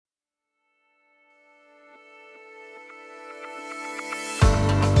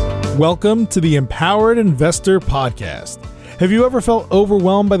Welcome to the Empowered Investor Podcast. Have you ever felt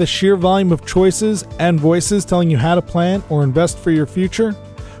overwhelmed by the sheer volume of choices and voices telling you how to plan or invest for your future?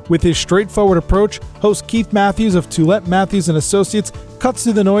 With his straightforward approach, host Keith Matthews of Toulette Matthews & Associates cuts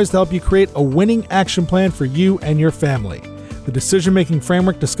through the noise to help you create a winning action plan for you and your family. The decision-making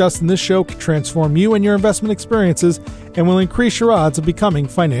framework discussed in this show can transform you and your investment experiences and will increase your odds of becoming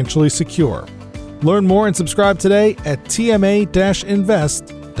financially secure. Learn more and subscribe today at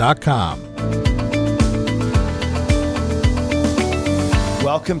tma-invest.com.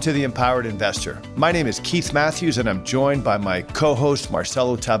 Welcome to the Empowered Investor. My name is Keith Matthews, and I'm joined by my co-host,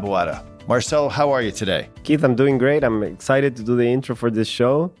 Marcelo Taboada. Marcelo, how are you today? Keith, I'm doing great. I'm excited to do the intro for this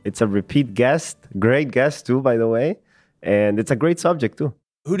show. It's a repeat guest, great guest too, by the way. And it's a great subject too.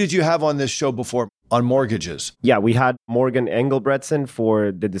 Who did you have on this show before on mortgages? Yeah, we had Morgan Engelbretson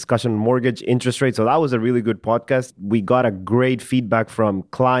for the discussion on mortgage interest rates. So that was a really good podcast. We got a great feedback from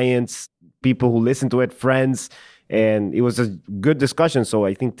clients, people who listen to it, friends, and it was a good discussion. So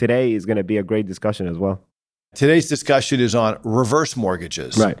I think today is going to be a great discussion as well. Today's discussion is on reverse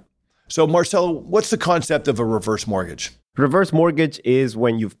mortgages. Right. So Marcelo, what's the concept of a reverse mortgage? Reverse mortgage is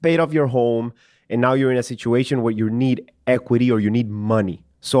when you've paid off your home and now you're in a situation where you need equity or you need money.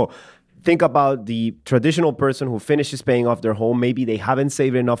 So think about the traditional person who finishes paying off their home. Maybe they haven't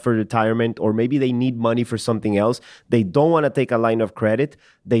saved enough for retirement, or maybe they need money for something else. They don't want to take a line of credit.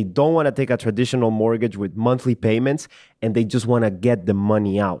 They don't want to take a traditional mortgage with monthly payments, and they just want to get the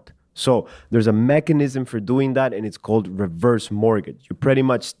money out. So there's a mechanism for doing that, and it's called reverse mortgage. You pretty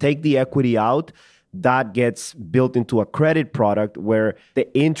much take the equity out. That gets built into a credit product where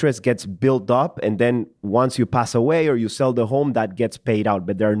the interest gets built up, and then once you pass away or you sell the home, that gets paid out.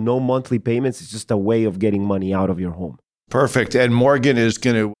 But there are no monthly payments. It's just a way of getting money out of your home. Perfect. And Morgan is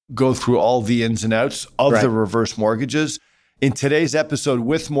going to go through all the ins and outs of the reverse mortgages. In today's episode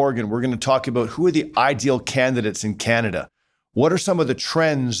with Morgan, we're going to talk about who are the ideal candidates in Canada. What are some of the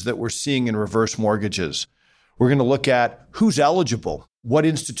trends that we're seeing in reverse mortgages? We're going to look at who's eligible. What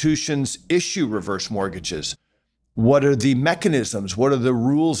institutions issue reverse mortgages? What are the mechanisms? What are the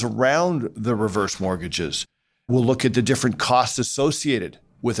rules around the reverse mortgages? We'll look at the different costs associated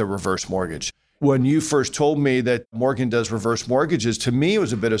with a reverse mortgage. When you first told me that Morgan does reverse mortgages, to me, it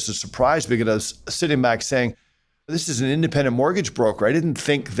was a bit of a surprise because I was sitting back saying, this is an independent mortgage broker. I didn't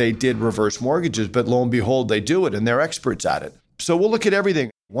think they did reverse mortgages, but lo and behold, they do it and they're experts at it. So we'll look at everything.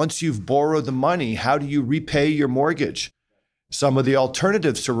 Once you've borrowed the money, how do you repay your mortgage? Some of the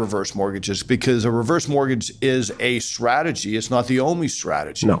alternatives to reverse mortgages, because a reverse mortgage is a strategy. It's not the only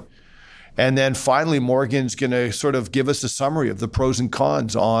strategy. No. And then finally, Morgan's going to sort of give us a summary of the pros and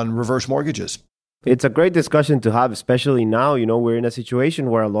cons on reverse mortgages. It's a great discussion to have, especially now. You know, we're in a situation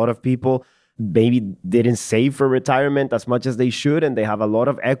where a lot of people maybe didn't save for retirement as much as they should, and they have a lot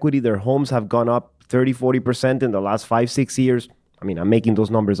of equity. Their homes have gone up 30, 40% in the last 5-6 years. I mean, I'm making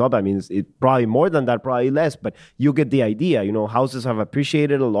those numbers up. I mean, it's probably more than that, probably less, but you get the idea. You know, houses have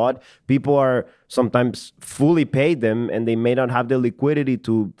appreciated a lot. People are sometimes fully paid them, and they may not have the liquidity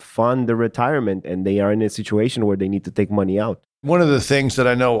to fund the retirement, and they are in a situation where they need to take money out. One of the things that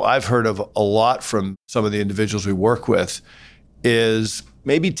I know I've heard of a lot from some of the individuals we work with is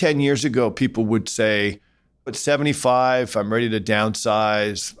maybe 10 years ago, people would say, at 75, I'm ready to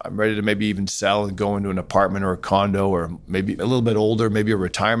downsize. I'm ready to maybe even sell and go into an apartment or a condo, or maybe a little bit older, maybe a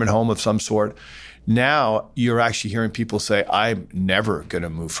retirement home of some sort. Now you're actually hearing people say, I'm never going to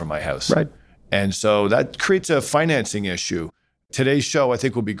move from my house. Right. And so that creates a financing issue. Today's show, I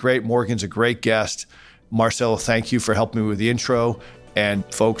think, will be great. Morgan's a great guest. Marcelo, thank you for helping me with the intro. And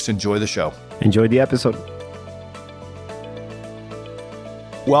folks, enjoy the show. Enjoy the episode.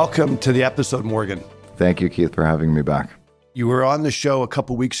 Welcome to the episode, Morgan. Thank you, Keith, for having me back. You were on the show a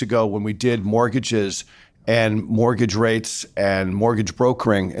couple weeks ago when we did mortgages and mortgage rates and mortgage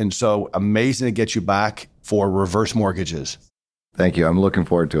brokering. And so amazing to get you back for reverse mortgages. Thank you. I'm looking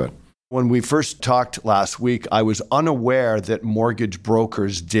forward to it. When we first talked last week, I was unaware that mortgage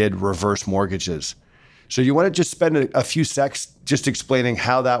brokers did reverse mortgages. So you want to just spend a few seconds just explaining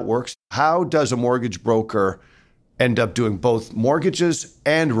how that works? How does a mortgage broker end up doing both mortgages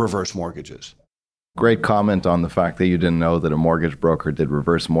and reverse mortgages? Great comment on the fact that you didn't know that a mortgage broker did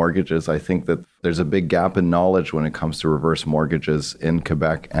reverse mortgages. I think that there's a big gap in knowledge when it comes to reverse mortgages in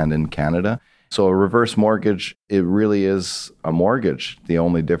Quebec and in Canada. So a reverse mortgage, it really is a mortgage. The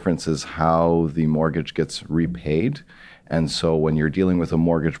only difference is how the mortgage gets repaid. And so when you're dealing with a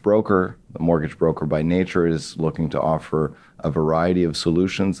mortgage broker, the mortgage broker by nature is looking to offer a variety of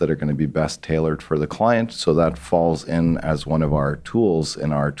solutions that are going to be best tailored for the client. So that falls in as one of our tools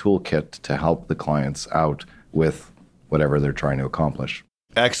in our toolkit to help the clients out with whatever they're trying to accomplish.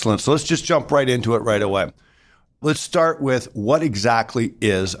 Excellent. So let's just jump right into it right away. Let's start with what exactly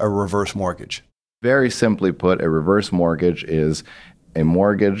is a reverse mortgage? Very simply put, a reverse mortgage is a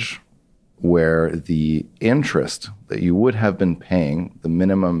mortgage where the interest that you would have been paying, the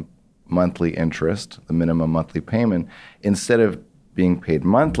minimum monthly interest, the minimum monthly payment, instead of being paid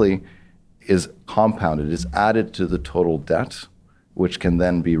monthly, is compounded, is added to the total debt, which can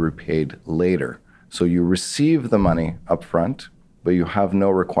then be repaid later. So you receive the money up front, but you have no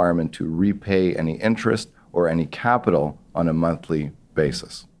requirement to repay any interest or any capital on a monthly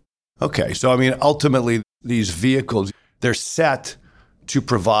basis. Okay, so I mean, ultimately, these vehicles, they're set to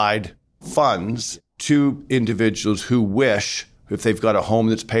provide funds to individuals who wish, if they've got a home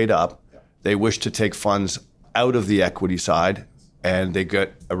that's paid up, they wish to take funds out of the equity side and they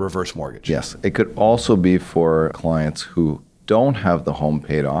get a reverse mortgage. Yes, it could also be for clients who don't have the home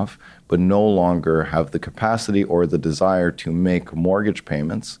paid off, but no longer have the capacity or the desire to make mortgage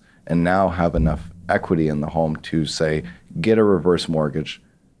payments and now have enough equity in the home to, say, get a reverse mortgage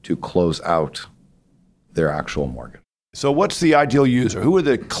to close out their actual mortgage. So what's the ideal user? Who are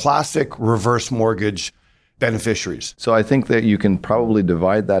the classic reverse mortgage beneficiaries? So I think that you can probably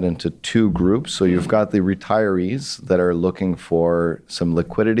divide that into two groups. So you've got the retirees that are looking for some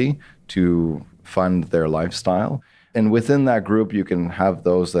liquidity to fund their lifestyle. And within that group, you can have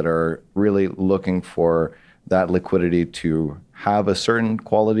those that are really looking for that liquidity to have a certain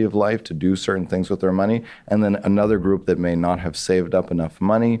quality of life, to do certain things with their money. And then another group that may not have saved up enough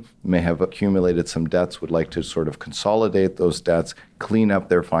money, may have accumulated some debts, would like to sort of consolidate those debts, clean up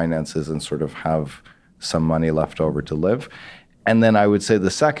their finances, and sort of have some money left over to live. And then I would say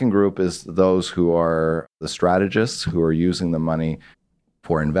the second group is those who are the strategists who are using the money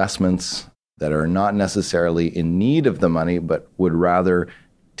for investments, that are not necessarily in need of the money, but would rather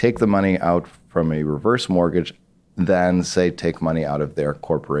take the money out from a reverse mortgage than, say, take money out of their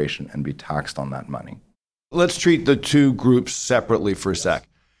corporation and be taxed on that money. Let's treat the two groups separately for a sec.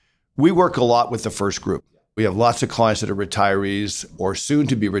 We work a lot with the first group. We have lots of clients that are retirees or soon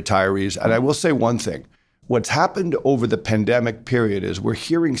to be retirees. And I will say one thing. What's happened over the pandemic period is we're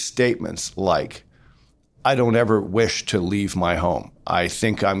hearing statements like, I don't ever wish to leave my home. I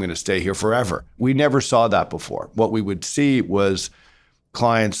think I'm going to stay here forever. We never saw that before. What we would see was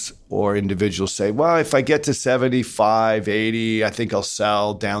clients or individuals say, well, if I get to 75, 80, I think I'll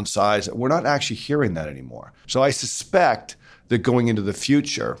sell, downsize. We're not actually hearing that anymore. So I suspect that going into the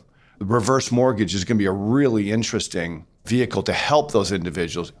future, the reverse mortgage is going to be a really interesting vehicle to help those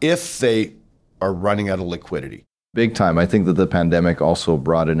individuals if they are running out of liquidity. Big time. I think that the pandemic also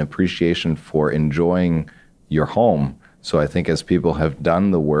brought an appreciation for enjoying your home. So I think as people have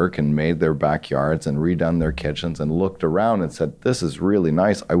done the work and made their backyards and redone their kitchens and looked around and said, this is really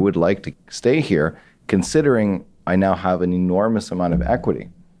nice, I would like to stay here, considering I now have an enormous amount of equity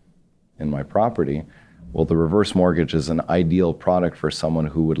in my property. Well, the reverse mortgage is an ideal product for someone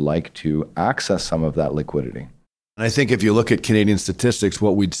who would like to access some of that liquidity. And I think if you look at Canadian statistics,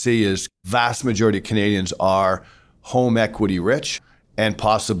 what we'd see is vast majority of Canadians are home equity rich and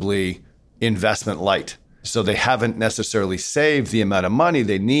possibly investment light. So they haven't necessarily saved the amount of money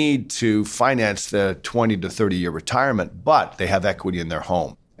they need to finance the 20 to 30 year retirement, but they have equity in their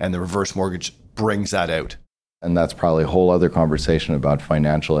home. And the reverse mortgage brings that out. And that's probably a whole other conversation about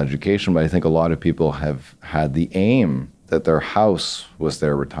financial education. But I think a lot of people have had the aim that their house was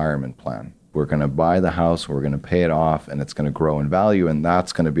their retirement plan. We're going to buy the house, we're going to pay it off, and it's going to grow in value, and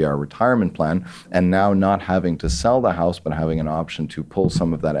that's going to be our retirement plan. And now not having to sell the house, but having an option to pull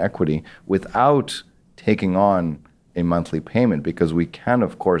some of that equity without taking on a monthly payment, because we can,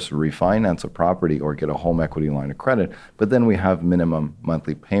 of course, refinance a property or get a home equity line of credit, but then we have minimum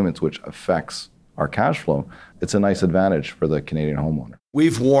monthly payments, which affects our cash flow. It's a nice advantage for the Canadian homeowner.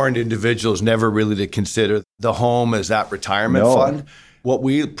 We've warned individuals never really to consider the home as that retirement fund. What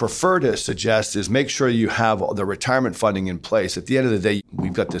we prefer to suggest is make sure you have the retirement funding in place. At the end of the day,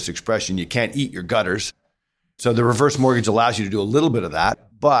 we've got this expression, you can't eat your gutters. So the reverse mortgage allows you to do a little bit of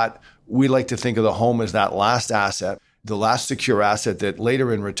that, but we like to think of the home as that last asset, the last secure asset that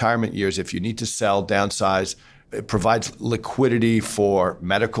later in retirement years, if you need to sell, downsize, it provides liquidity for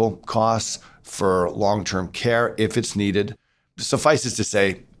medical costs, for long-term care if it's needed. Suffice it to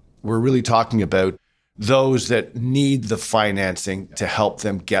say, we're really talking about those that need the financing to help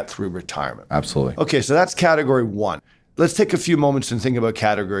them get through retirement. Absolutely. Okay, so that's category one. Let's take a few moments and think about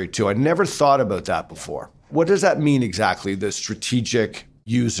category two. I never thought about that before. What does that mean exactly, the strategic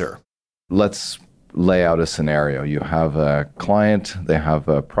user? Let's lay out a scenario. You have a client, they have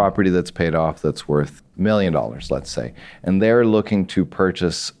a property that's paid off that's worth $1 million, let's say, and they're looking to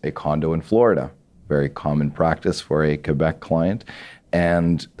purchase a condo in Florida. Very common practice for a Quebec client.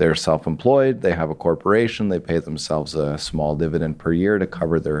 and they're self-employed, they have a corporation, they pay themselves a small dividend per year to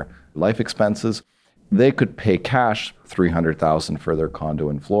cover their life expenses. They could pay cash $300,000 for their condo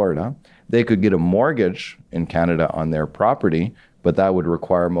in Florida. They could get a mortgage in Canada on their property, but that would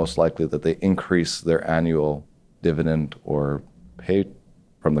require most likely that they increase their annual dividend or pay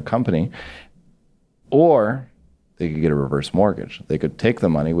from the company. Or they could get a reverse mortgage. They could take the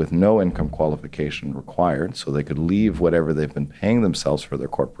money with no income qualification required, so they could leave whatever they've been paying themselves for their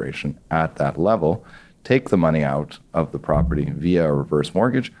corporation at that level, take the money out of the property via a reverse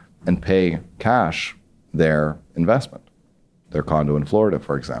mortgage, and pay cash their investment, their condo in Florida,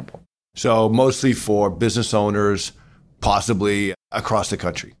 for example. So mostly for business owners, possibly across the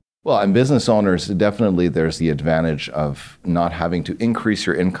country. Well, and business owners, definitely there's the advantage of not having to increase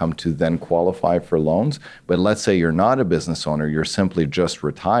your income to then qualify for loans. But let's say you're not a business owner, you're simply just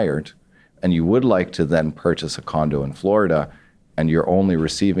retired, and you would like to then purchase a condo in Florida, and you're only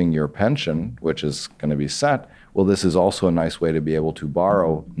receiving your pension, which is going to be set. Well, this is also a nice way to be able to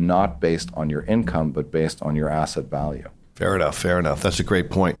borrow, not based on your income, but based on your asset value. Fair enough, fair enough. That's a great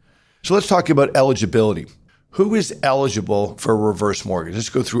point. So let's talk about eligibility. Who is eligible for a reverse mortgage? Let's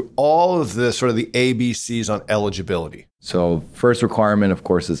go through all of the sort of the ABCs on eligibility. So first requirement, of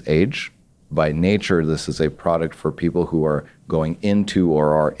course, is age. By nature, this is a product for people who are going into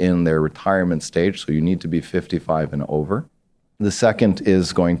or are in their retirement stage. So you need to be 55 and over. The second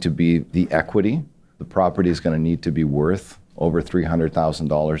is going to be the equity. The property is going to need to be worth over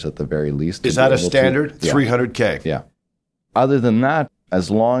 $300,000 at the very least. Is that a standard? $300K? Yeah. Other than that, as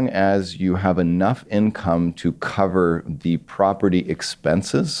long as you have enough income to cover the property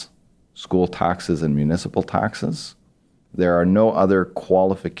expenses, school taxes and municipal taxes, there are no other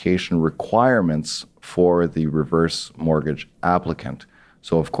qualification requirements for the reverse mortgage applicant.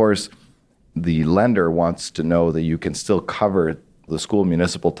 So, of course, the lender wants to know that you can still cover the school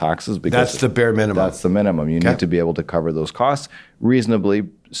municipal taxes because that's the bare minimum. That's the minimum. You need to be able to cover those costs reasonably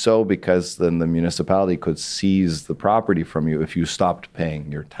so, because then the municipality could seize the property from you if you stopped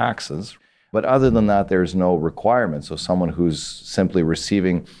paying your taxes. But other than that, there's no requirement. So someone who's simply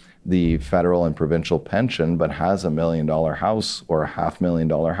receiving the federal and provincial pension but has $1 million house or a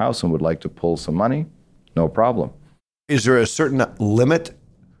 $500,000 house and would like to pull some money, no problem. Is there a certain limit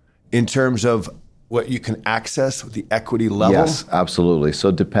in terms of what you can access with the equity level? Yes, absolutely.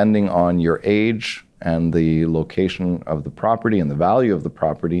 So depending on your age and the location of the property and the value of the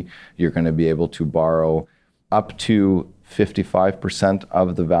property, you're going to be able to borrow up to 55%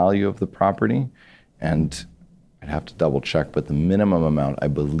 of the value of the property. And I'd have to double check, but the minimum amount, I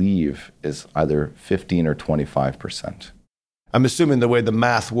believe, is either 15 or 25%. I'm assuming the way the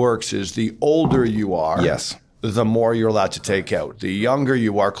math works is the older you are, yes, the more you're allowed to take out. The younger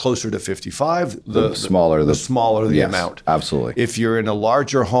you are, closer to 55, the smaller the yes, amount. Absolutely. If you're in a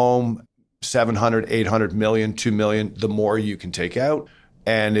larger home, 700, 800 million, 2 million, the more you can take out.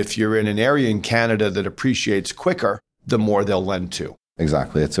 And if you're in an area in Canada that appreciates quicker, the more they'll lend to.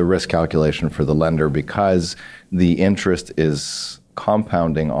 Exactly. It's a risk calculation for the lender because the interest is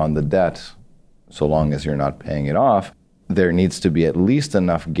compounding on the debt so long as you're not paying it off. There needs to be at least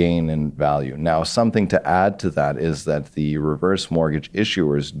enough gain in value. Now, something to add to that is that the reverse mortgage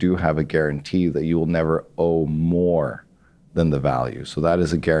issuers do have a guarantee that you will never owe more than the value. So that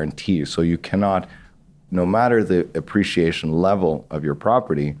is a guarantee. So you cannot, no matter the appreciation level of your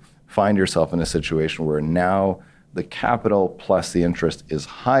property, find yourself in a situation where now the capital plus the interest is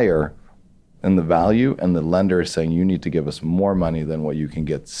higher than the value, and the lender is saying you need to give us more money than what you can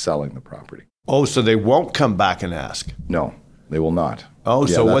get selling the property. Oh, so they won't come back and ask? No, they will not. Oh,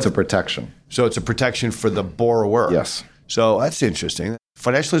 yeah, so that's a protection. So it's a protection for the borrower. Yes. So that's interesting.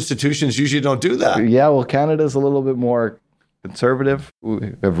 Financial institutions usually don't do that. Yeah, well, Canada's a little bit more conservative.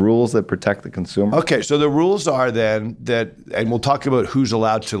 We have rules that protect the consumer. Okay, so the rules are then that, and we'll talk about who's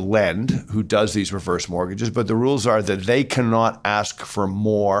allowed to lend, who does these reverse mortgages, but the rules are that they cannot ask for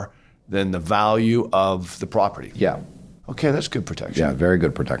more than the value of the property. Yeah. Okay, that's good protection. Yeah, very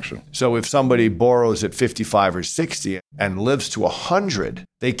good protection. So if somebody borrows at 55 or 60 and lives to 100,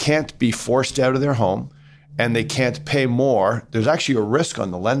 they can't be forced out of their home and they can't pay more. There's actually a risk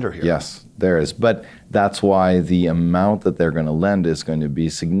on the lender here. Yes, there is. But that's why the amount that they're going to lend is going to be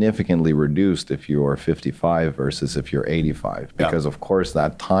significantly reduced if you're 55 versus if you're 85. Because, of course,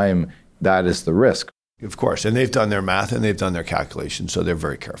 that time, that is the risk. Of course. And they've done their math and they've done their calculations, so they're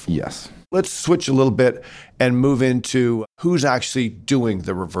very careful. Yes. Let's switch a little bit and move into who's actually doing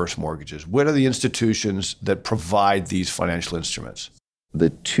the reverse mortgages. What are the institutions that provide these financial instruments? The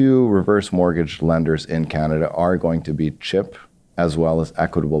two reverse mortgage lenders in Canada are going to be CHIP as well as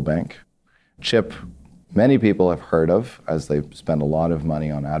Equitable Bank. CHIP many people have heard of, as they spend a lot of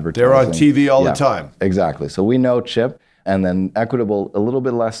money on advertising. They're on TV all the time. Exactly. So we know CHIP, and then Equitable, a little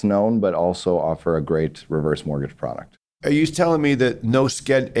bit less known, but also offer a great reverse mortgage product. Are you telling me that no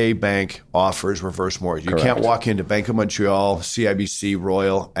Sched A bank offers reverse mortgage? You can't walk into Bank of Montreal, CIBC,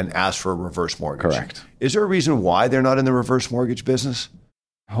 Royal, and ask for a reverse mortgage? Correct. Is there a reason why they're not in the reverse mortgage business?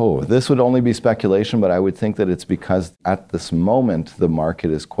 Oh, this would only be speculation, but I would think that it's because at this moment, the market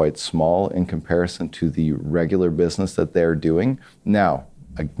is quite small in comparison to the regular business that they're doing. Now,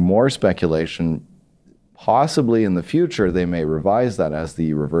 more speculation, possibly in the future, they may revise that as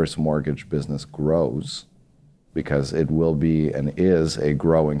the reverse mortgage business grows, because it will be and is a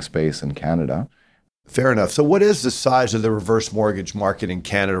growing space in Canada. Fair enough. So what is the size of the reverse mortgage market in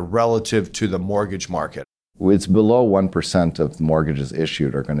Canada relative to the mortgage market? It's below 1% of mortgages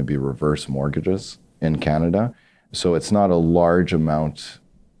issued are going to be reverse mortgages in Canada. So it's not a large amount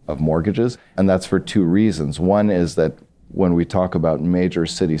of mortgages. And that's for two reasons. One is that when we talk about major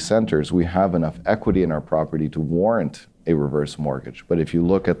city centers, we have enough equity in our property to warrant a reverse mortgage. But if you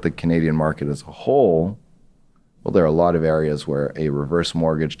look at the Canadian market as a whole, well, there are a lot of areas where a reverse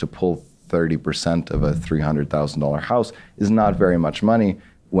mortgage to pull 30% of a $300,000 house is not very much money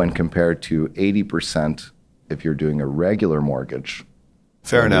when compared to 80% if you're doing a regular mortgage.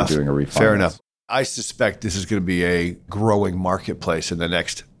 Fair enough. Doing a refinance. Fair enough. I suspect this is going to be a growing marketplace in the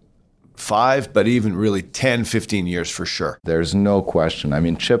next 5, but even really 10, 15 years for sure. There's no question. I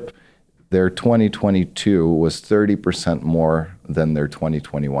mean, CHIP, their 2022 was 30% more than their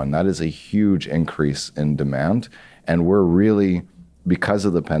 2021. That is a huge increase in demand. And we're really, because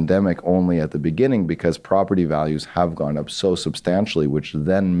of the pandemic, only at the beginning, because property values have gone up so substantially, which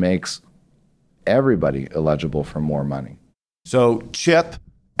then makes everybody eligible for more money. So CHIP,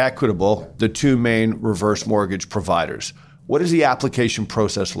 Equitable, the two main reverse mortgage providers. What does the application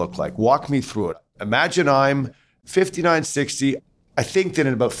process look like? Walk me through it. Imagine I'm 59, 60. I think that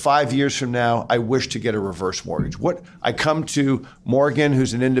in about 5 years from now, I wish to get a reverse mortgage. I come to Morgan,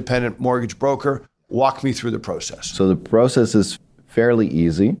 who's an independent mortgage broker. Walk me through the process. So the process is fairly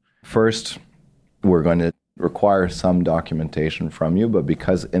easy. First, we're going to require some documentation from you, but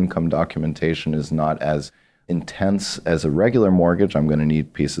because income documentation is not as intense as a regular mortgage, I'm going to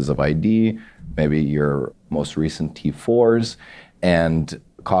need pieces of ID, maybe your most recent T4s, and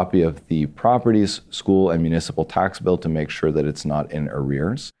a copy of the property's school and municipal tax bill to make sure that it's not in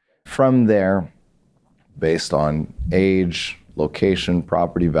arrears. From there, based on age, location,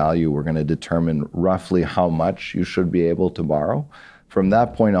 property value, we're going to determine roughly how much you should be able to borrow. From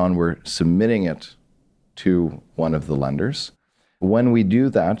that point on, we're submitting it to one of the lenders. When we do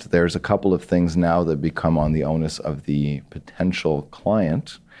that, there's a couple of things now that become on the onus of the potential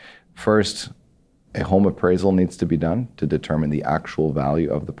client. First, a home appraisal needs to be done to determine the actual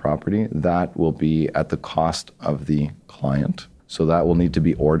value of the property. That will be at the cost of the client. So that will need to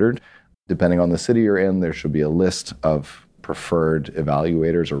be ordered. Depending on the city you're in, there should be a list of preferred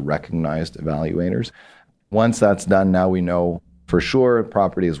evaluators or recognized evaluators. Once that's done, now we know for sure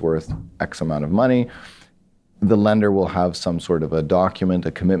property is worth X amount of money. The lender will have some sort of a document,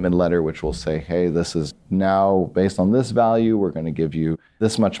 a commitment letter, which will say, hey, this is now based on this value, we're going to give you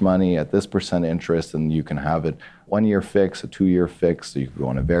this much money at this % interest, and you can have it 1 year fix, a 2 year fix, so you can go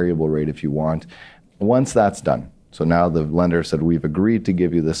on a variable rate if you want. Once that's done, so now the lender said, we've agreed to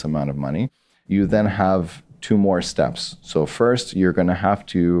give you this amount of money, you then have 2 more steps. So first, you're going to have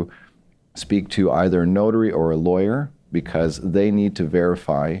to speak to either a notary or a lawyer because they need to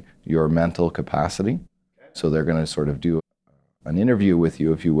verify your mental capacity. So they're going to sort of do an interview with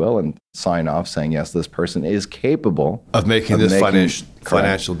you, if you will, and sign off saying, yes, this person is capable of making this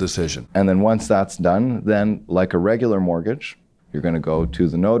financial decision. And then once that's done, then like a regular mortgage, you're going to go to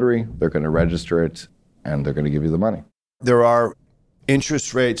the notary, they're going to register it, and they're going to give you the money. There are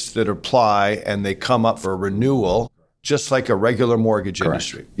interest rates that apply and they come up for renewal, just like a regular mortgage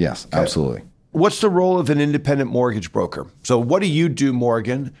industry. Yes, okay. Absolutely. What's the role of an independent mortgage broker? So what do you do,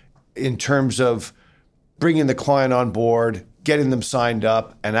 Morgan, in terms of bringing the client on board, getting them signed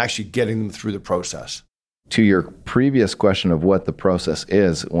up, and actually getting them through the process? To your previous question of what the process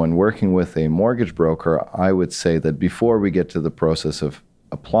is, when working with a mortgage broker, I would say that before we get to the process of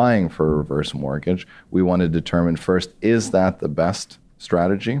applying for a reverse mortgage, we want to determine first, is that the best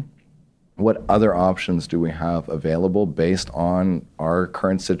strategy? What other options do we have available based on our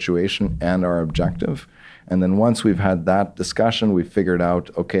current situation and our objective? And then once we've had that discussion, we figured out,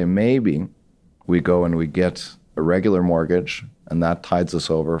 okay, maybe we go and we get a regular mortgage, and that tides us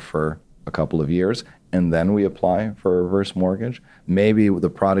over for a couple of years, and then we apply for a reverse mortgage. Maybe the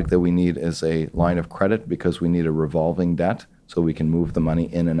product that we need is a line of credit because we need a revolving debt so we can move the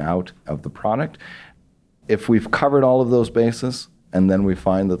money in and out of the product. If we've covered all of those bases and then we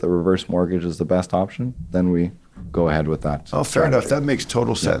find that the reverse mortgage is the best option, then we go ahead with that. Oh, fair enough. That makes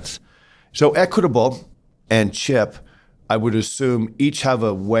total sense. So Equitable and CHIP, I would assume, each have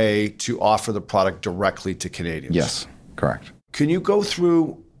a way to offer the product directly to Canadians. Yes, correct. Can you go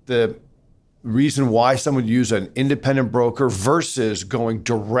through the reason why someone would use an independent broker versus going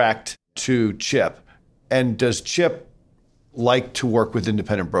direct to CHIP? And does CHIP like to work with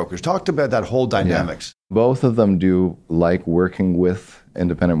independent brokers? Talk about that whole dynamics. Yeah. Both of them do like working with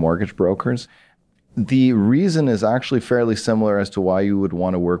independent mortgage brokers. The reason is actually fairly similar as to why you would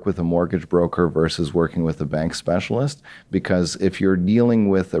want to work with a mortgage broker versus working with a bank specialist. Because if you're dealing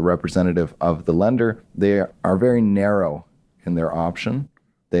with a representative of the lender, they are very narrow in their option.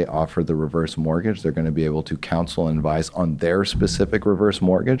 They offer the reverse mortgage. They're going to be able to counsel and advise on their specific reverse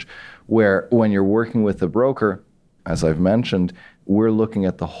mortgage. Where when you're working with a broker, as I've mentioned, we're looking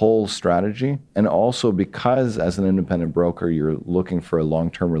at the whole strategy. And also because as an independent broker, you're looking for a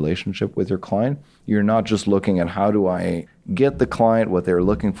long-term relationship with your client. You're not just looking at how do I get the client what they're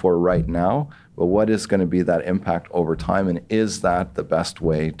looking for right now, but what is going to be that impact over time? And is that the best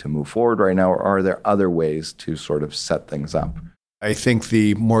way to move forward right now? Or are there other ways to sort of set things up? I think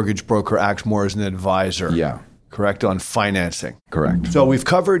the mortgage broker acts more as an advisor. Yeah. Correct, on financing. Correct. So we've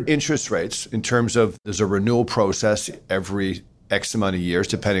covered interest rates in terms of there's a renewal process every X amount of years,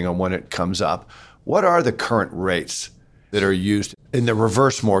 depending on when it comes up. What are the current rates that are used in the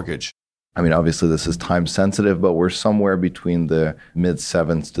reverse mortgage? I mean, obviously this is time sensitive, but we're somewhere between the mid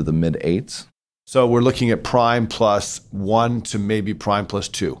 7s to the mid 8s. So we're looking at prime plus 1 to maybe prime plus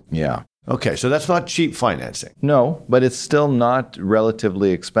 2. Yeah. Okay, so that's not cheap financing. No, but it's still not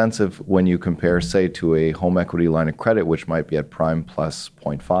relatively expensive when you compare, say, to a home equity line of credit, which might be at prime plus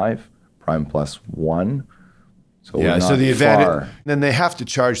 0.5, prime plus 1. So yeah, so the advantage, then they have to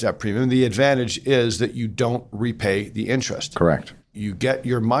charge that premium. The advantage is that you don't repay the interest. Correct. You get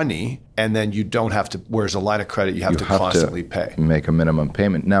your money and then you don't have to, whereas a line of credit, you have to constantly pay. Make a minimum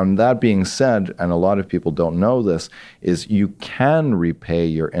payment. Now, that being said, and a lot of people don't know this, is you can repay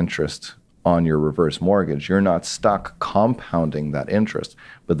your interest on your reverse mortgage. You're not stuck compounding that interest.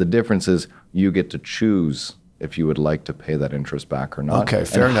 But the difference is you get to choose if you would like to pay that interest back or not. Okay,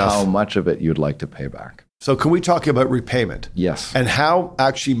 fair enough. How much of it you'd like to pay back. So can we talk about repayment? Yes. And how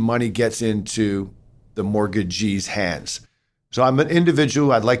actually money gets into the mortgagee's hands. So I'm an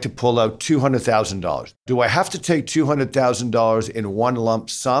individual, I'd like to pull out $200,000. Do I have to take $200,000 in one lump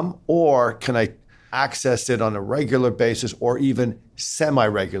sum, or can I access it on a regular basis or even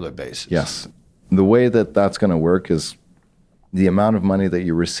semi-regular basis? Yes. The way that that's going to work is the amount of money that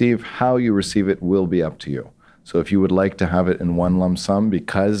you receive, how you receive it will be up to you. So if you would like to have it in one lump sum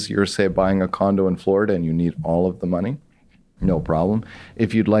because you're, say, buying a condo in Florida and you need all of the money, no problem.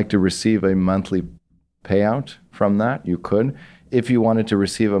 If you'd like to receive a monthly payout from that, you could. If you wanted to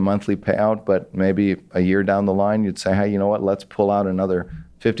receive a monthly payout, but maybe a year down the line, you'd say, hey, you know what, let's pull out another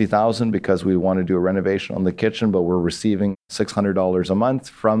 $50,000 because we want to do a renovation on the kitchen, but we're receiving $600 a month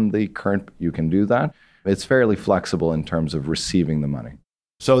from the current, you can do that. It's fairly flexible in terms of receiving the money.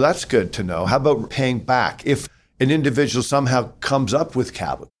 So that's good to know. How about paying back? If an individual somehow comes up with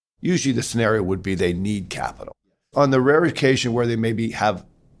capital, usually the scenario would be they need capital. On the rare occasion where they maybe have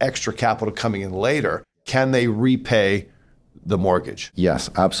extra capital coming in later, can they repay the mortgage? Yes,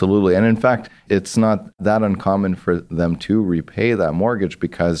 absolutely. And in fact, it's not that uncommon for them to repay that mortgage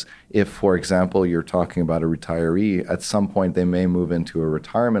because if, for example, you're talking about a retiree, at some point they may move into a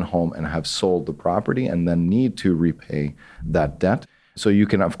retirement home and have sold the property and then need to repay that debt. So you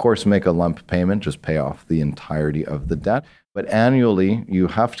can, of course, make a lump payment, just pay off the entirety of the debt. But annually, you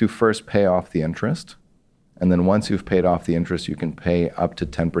have to first pay off the interest. And then once you've paid off the interest, you can pay up to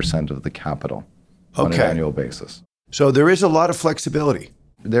 10% of the capital on an annual basis. So there is a lot of flexibility.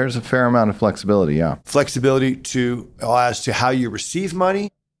 There's a fair amount of flexibility, yeah. Flexibility as to how you receive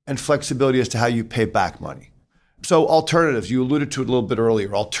money and flexibility as to how you pay back money. So alternatives, you alluded to it a little bit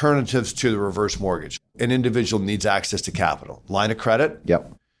earlier, alternatives to the reverse mortgage. An individual needs access to capital. Line of credit?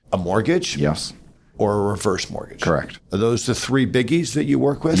 Yep. A mortgage? Yes. Or a reverse mortgage? Correct. Are those the three biggies that you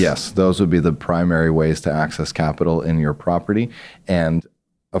work with? Yes, those would be the primary ways to access capital in your property. And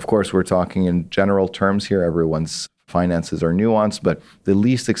of course, we're talking in general terms here. Everyone's finances are nuanced, but the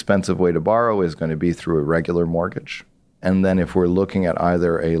least expensive way to borrow is going to be through a regular mortgage. And then if we're looking at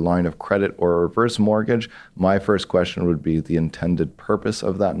either a line of credit or a reverse mortgage, my first question would be the intended purpose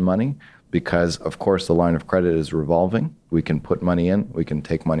of that money. Because, of course, the line of credit is revolving. We can put money in, we can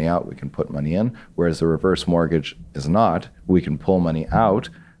take money out, we can put money in. Whereas the reverse mortgage is not. We can pull money out.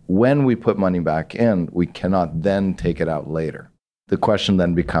 When we put money back in, we cannot then take it out later. The question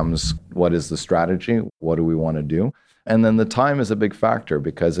then becomes, what is the strategy? What do we want to do? And then the time is a big factor,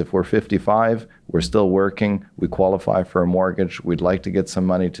 because if we're 55, we're still working, we qualify for a mortgage, we'd like to get some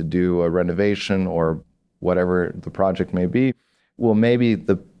money to do a renovation or whatever the project may be. Well, maybe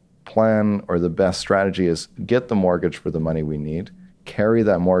the plan or the best strategy is get the mortgage for the money we need, carry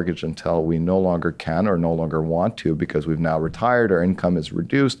that mortgage until we no longer can or no longer want to because we've now retired, our income is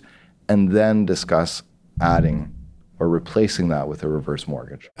reduced, and then discuss adding or replacing that with a reverse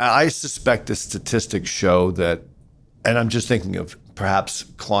mortgage. I suspect the statistics show that, and I'm just thinking of perhaps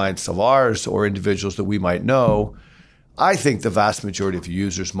clients of ours or individuals that we might know, I think the vast majority of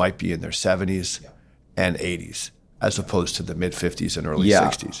users might be in their 70s and 80s, as opposed to the mid-50s and early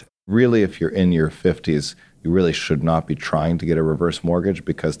 60s. Really, if you're in your 50s, you really should not be trying to get a reverse mortgage,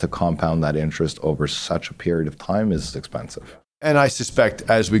 because to compound that interest over such a period of time is expensive. And I suspect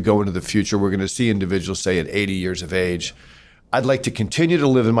as we go into the future, we're going to see individuals say at 80 years of age, I'd like to continue to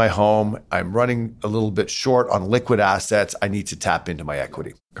live in my home. I'm running a little bit short on liquid assets. I need to tap into my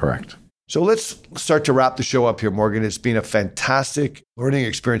equity. Correct. So let's start to wrap the show up here, Morgan. It's been a fantastic learning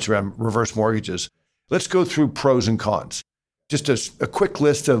experience around reverse mortgages. Let's go through pros and cons. Just a quick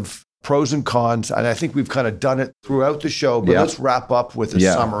list of pros and cons. And I think we've kind of done it throughout the show, but let's wrap up with a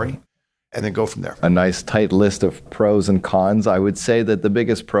summary and then go from there. A nice tight list of pros and cons. I would say that the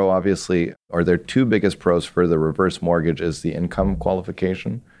biggest pro, obviously, or their two biggest pros for the reverse mortgage is the income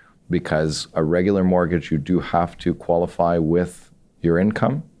qualification, because a regular mortgage, you do have to qualify with your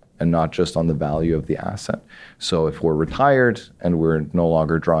income and not just on the value of the asset. So if we're retired and we're no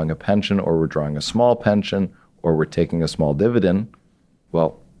longer drawing a pension, or we're drawing a small pension, or we're taking a small dividend,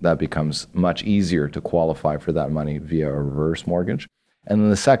 well, that becomes much easier to qualify for that money via a reverse mortgage. And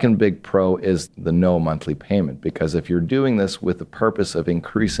then the second big pro is the no monthly payment, because if you're doing this with the purpose of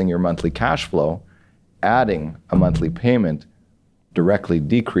increasing your monthly cash flow, adding a monthly payment directly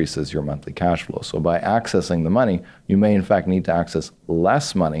decreases your monthly cash flow. So by accessing the money, you may in fact need to access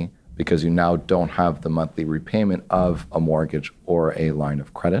less money, because you now don't have the monthly repayment of a mortgage or a line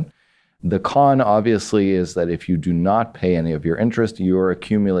of credit. The con, obviously, is that if you do not pay any of your interest, you're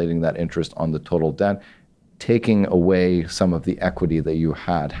accumulating that interest on the total debt, taking away some of the equity that you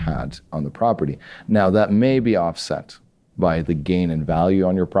had on the property. Now, that may be offset by the gain in value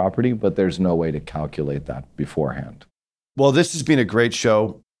on your property, but there's no way to calculate that beforehand. Well, this has been a great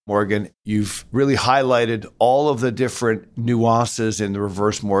show, Morgan. You've really highlighted all of the different nuances in the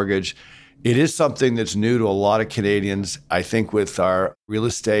reverse mortgage. It is something that's new to a lot of Canadians. I think with our real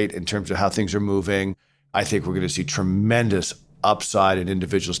estate, in terms of how things are moving, I think we're going to see tremendous upside in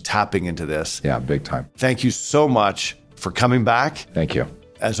individuals tapping into this. Yeah, big time. Thank you so much for coming back. Thank you.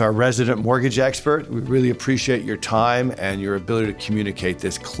 As our resident mortgage expert, we really appreciate your time and your ability to communicate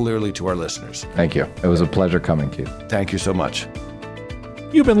this clearly to our listeners. Thank you. It was a pleasure coming, Keith. Thank you so much.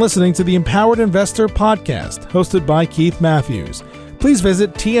 You've been listening to the Empowered Investor Podcast, hosted by Keith Matthews. Please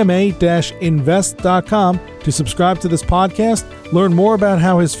visit tma-invest.com to subscribe to this podcast, learn more about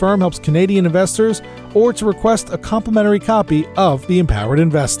how his firm helps Canadian investors, or to request a complimentary copy of The Empowered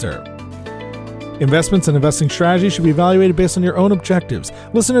Investor. Investments and investing strategies should be evaluated based on your own objectives.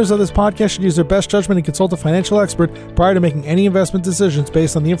 Listeners of this podcast should use their best judgment and consult a financial expert prior to making any investment decisions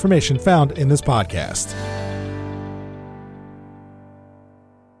based on the information found in this podcast.